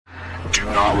Do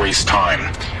not waste time.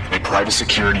 A private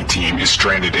security team is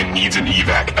stranded and needs an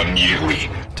evac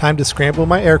immediately. Time to scramble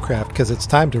my aircraft because it's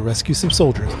time to rescue some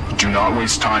soldiers. Do not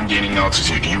waste time gaining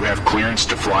altitude. You have clearance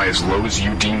to fly as low as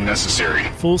you deem necessary.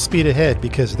 Full speed ahead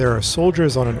because there are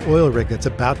soldiers on an oil rig that's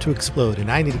about to explode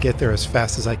and I need to get there as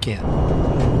fast as I can.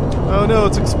 Oh no,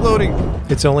 it's exploding.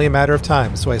 It's only a matter of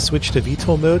time, so I switch to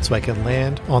VTOL mode so I can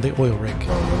land on the oil rig.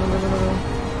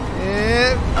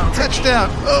 And touchdown.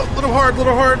 Oh, a little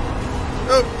hard.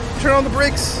 Oh, turn on the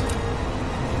brakes.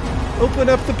 Open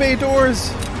up the bay doors.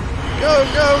 Go.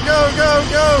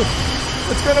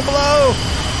 It's gonna blow.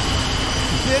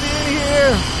 Get in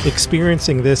here.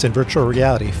 Experiencing this in virtual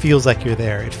reality feels like you're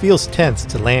there. It feels tense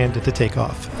to land and to take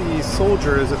off. The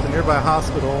soldiers at the nearby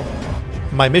hospital.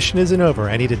 My mission isn't over.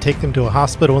 I need to take them to a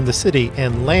hospital in the city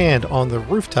and land on the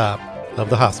rooftop of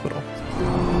the hospital. Here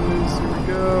we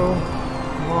go.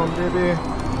 Come on,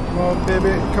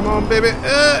 baby.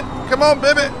 Come on,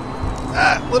 baby.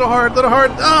 Little hard.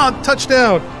 Ah,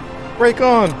 touchdown. Brake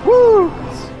on. Woo!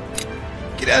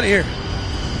 Get out of here.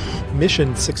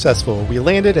 Mission successful. We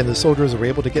landed and the soldiers were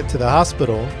able to get to the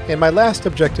hospital, and my last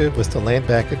objective was to land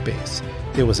back at base.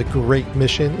 It was a great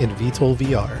mission in VTOL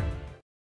VR.